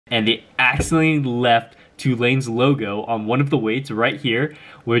and they accidentally left Tulane's logo on one of the weights right here,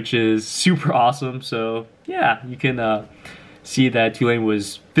 which is super awesome. So yeah, you can see that Tulane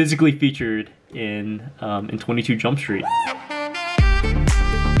was physically featured in 22 Jump Street.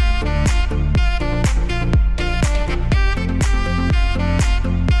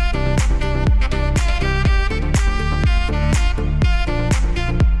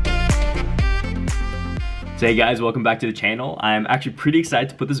 So hey guys, welcome back to the channel. I'm actually pretty excited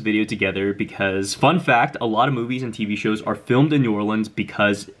to put this video together because, fun fact, a lot of movies and TV shows are filmed in New Orleans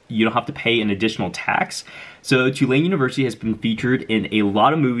because you don't have to pay an additional tax. So Tulane University has been featured in a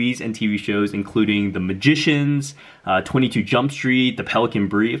lot of movies and TV shows, including The Magicians, 22 Jump Street, The Pelican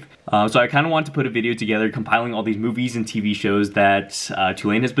Brief. So I kind of wanted to put a video together compiling all these movies and TV shows that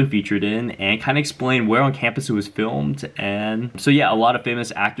Tulane has been featured in and kind of explain where on campus it was filmed. And so yeah, a lot of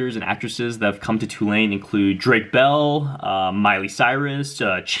famous actors and actresses that have come to Tulane include Drake Bell, Miley Cyrus,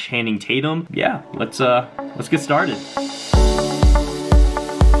 Channing Tatum. Yeah, let's get started.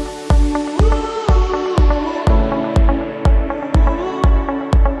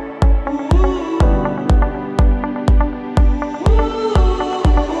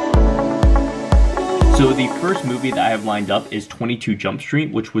 So the first movie that I have lined up is 22 Jump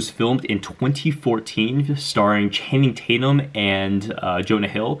Street, which was filmed in 2014, starring Channing Tatum and Jonah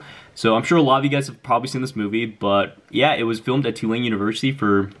Hill. So I'm sure a lot of you guys have probably seen this movie, but yeah, it was filmed at Tulane University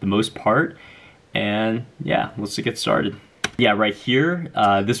for the most part. And yeah, let's get started. Yeah, right here,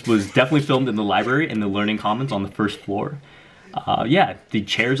 this was definitely filmed in the library in the Learning Commons on the first floor. Yeah, the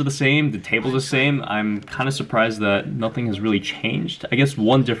chairs are the same, the table's the same. I'm kind of surprised that nothing has really changed. I guess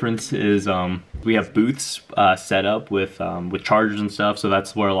one difference is we have booths set up with chargers and stuff, so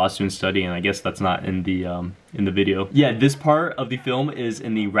that's where a lot of students study, and I guess that's not in the video. Yeah, this part of the film is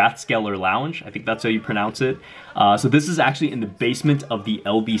in the Rathskeller Lounge. I think that's how you pronounce it. So this is actually in the basement of the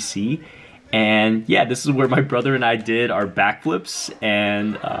LBC. And yeah, this is where my brother and I did our backflips.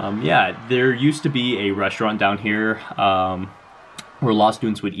 And yeah, there used to be a restaurant down here where a lot of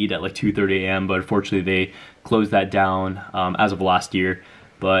students would eat at like 2:30 a.m. but unfortunately they closed that down as of last year.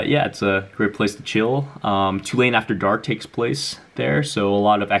 But yeah, it's a great place to chill. Tulane After Dark takes place there, so a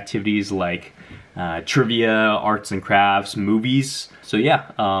lot of activities like trivia, arts and crafts, movies. So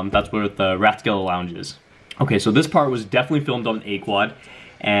yeah, that's where the Rathskeller Lounge is. Okay, so this part was definitely filmed on A-Quad.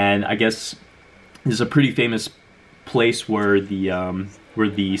 And I guess this is a pretty famous place where the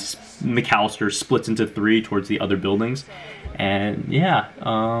McAllister splits into three towards the other buildings. And yeah,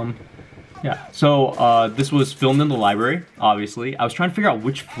 So this was filmed in the library, obviously. I was trying to figure out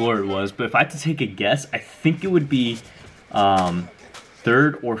which floor it was, but if I had to take a guess, I think it would be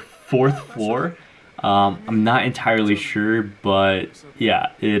third or fourth floor. I'm not entirely sure, but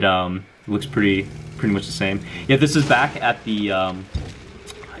yeah, it looks pretty much the same. Yeah, this is back at the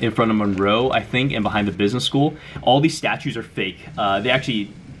in front of Monroe, I think, and behind the business school. All these statues are fake. They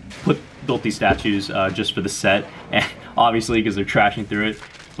actually built these statues just for the set, and obviously because they're trashing through it.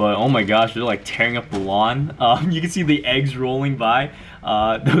 But oh my gosh, they're like tearing up the lawn. You can see the eggs rolling by.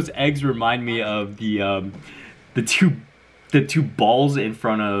 Those eggs remind me of the two balls in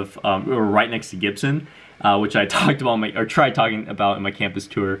front of or right next to Gibson. Which I talked about tried talking about in my campus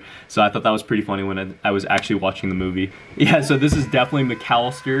tour. So I thought that was pretty funny when I was actually watching the movie. Yeah, so this is definitely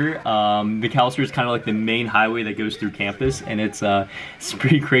McAllister. McAllister is kind of like the main highway that goes through campus, and it's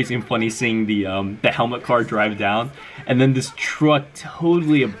pretty crazy and funny seeing the helmet car drive down, and then this truck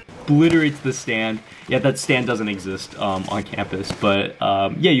totally obliterates the stand. Yeah, that stand doesn't exist on campus, but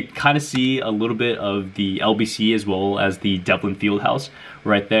yeah, you kind of see a little bit of the LBC as well as the Devlin Fieldhouse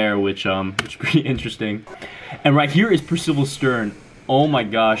right there, which is pretty interesting. And right here is Percival Stern. Oh my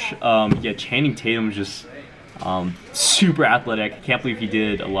gosh, yeah, Channing Tatum is just super athletic. I can't believe he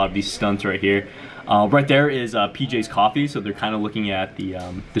did a lot of these stunts right here. Right there is PJ's Coffee, so they're kind of looking at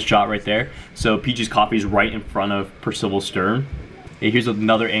the shot right there. So PJ's Coffee is right in front of Percival Stern. Yeah, here's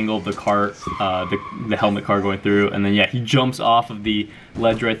another angle of the car, the helmet car going through, and then yeah, he jumps off of the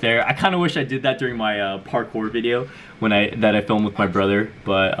ledge right there. I kind of wish I did that during my parkour video that I filmed with my brother,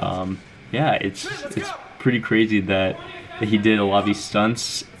 but yeah, it's pretty crazy that he did a lot of these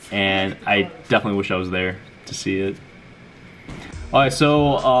stunts, and I definitely wish I was there to see it. Alright,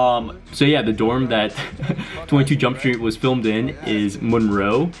 so yeah, the dorm that 22 Jump Street was filmed in is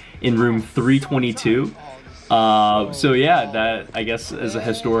Monroe in room 322. So yeah, that I guess is a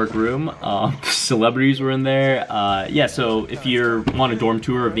historic room. Celebrities were in there. Yeah, so if you want a dorm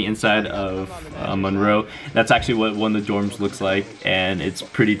tour of the inside of Monroe, that's actually what one of the dorms looks like, and it's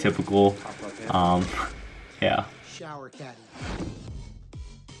pretty typical. Yeah. Shower caddy.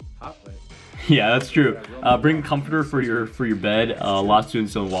 Hot plate. Yeah, that's true. Bring a comforter for your bed. A lot of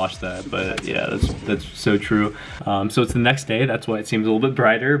students don't watch that, but yeah, that's so true. So it's the next day. That's why it seems a little bit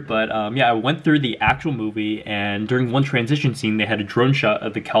brighter. But yeah, I went through the actual movie, and during one transition scene, they had a drone shot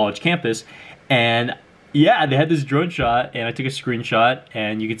of the college campus, and yeah, they had this drone shot, and I took a screenshot,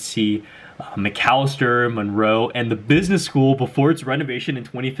 and you could see McAllister, Monroe, and the business school before its renovation in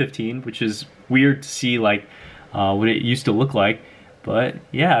 2015, which is weird to see like what it used to look like. But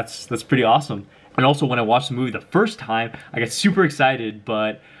yeah, that's pretty awesome. And also when I watched the movie the first time, I got super excited,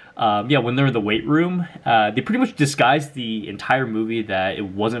 but yeah, when they're in the weight room, they pretty much disguised the entire movie that it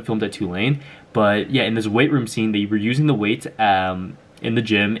wasn't filmed at Tulane. But yeah, in this weight room scene, they were using the weights in the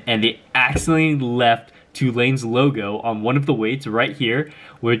gym, and they accidentally left Tulane's logo on one of the weights right here,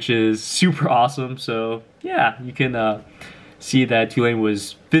 which is super awesome. So yeah, you can see that Tulane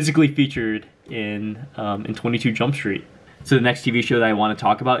was physically featured in 22 Jump Street. So the next TV show that I want to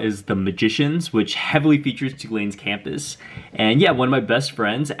talk about is The Magicians, which heavily features Tulane's campus. And yeah, one of my best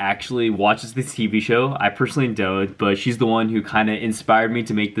friends actually watches this TV show. I personally don't, but she's the one who kind of inspired me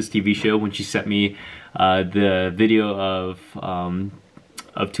to make this TV show when she sent me the video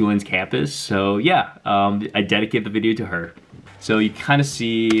of Tulane's campus. So yeah, I dedicate the video to her. So you kind of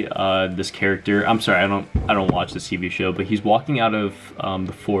see this character. I'm sorry, I don't watch this TV show, but he's walking out of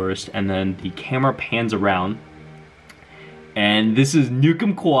the forest, and then the camera pans around. And this is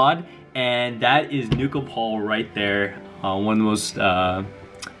Newcomb Quad, and that is Newcomb Hall right there, one of the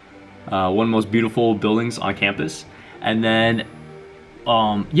most beautiful buildings on campus. And then,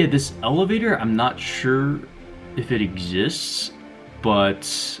 yeah, this elevator, I'm not sure if it exists,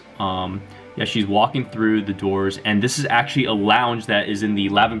 but yeah, she's walking through the doors, and this is actually a lounge that is in the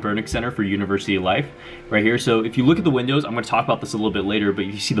Lavin-Burnick Center for University of Life right here. So if you look at the windows, I'm going to talk about this a little bit later, but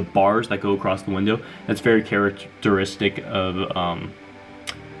you see the bars that go across the window. That's very characteristic of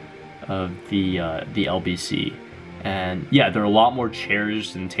the LBC. And yeah, there are a lot more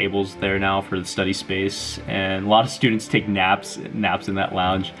chairs and tables there now for the study space, and a lot of students take naps in that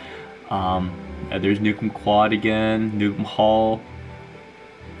lounge. There's Newcomb Quad again, Newcomb Hall.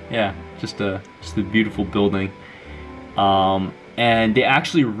 Yeah, just a beautiful building. And they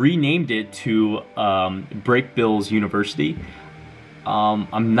actually renamed it to Brakebills University.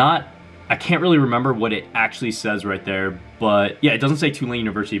 I can't really remember what it actually says right there, but yeah, it doesn't say Tulane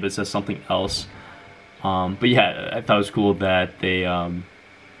University, but it says something else. But yeah, I thought it was cool that they, I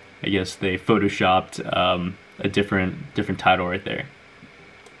guess they photoshopped a different title right there.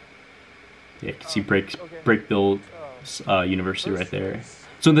 Yeah, you can see Brakebills University right there.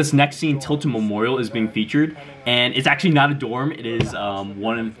 So in this next scene, Tilton Memorial is being featured, and it's actually not a dorm. It is I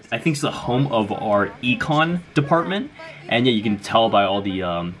think it's the home of our econ department, and yeah, you can tell by all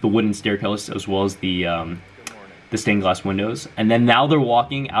the wooden staircase as well as the stained glass windows. And then now they're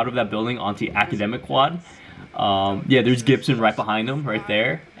walking out of that building onto Academic Quad. Yeah, there's Gibson right behind them, right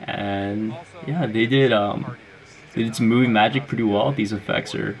there, and yeah, they did some movie magic pretty well. These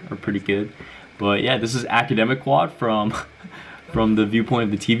effects are pretty good, but yeah, this is Academic Quad from the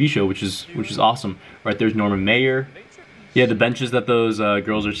viewpoint of the TV show, which is awesome. Right there's Norman Mayer. Yeah, the benches that those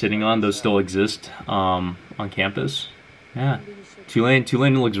girls are sitting on, those still exist on campus. Yeah, Tulane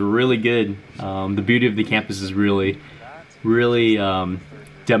looks really good. The beauty of the campus is really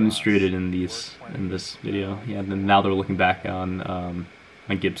demonstrated in this video. Yeah, and then now they're looking back on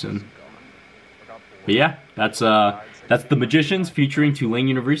Gibson. But yeah, that's The Magicians featuring Tulane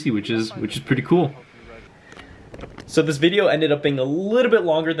University, which is pretty cool. So this video ended up being a little bit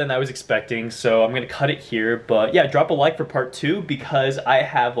longer than I was expecting, so I'm gonna cut it here. But yeah, drop a like for part 2 because I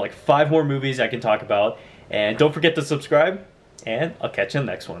have like 5 more movies I can talk about. And don't forget to subscribe, and I'll catch you in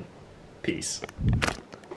the next one. Peace.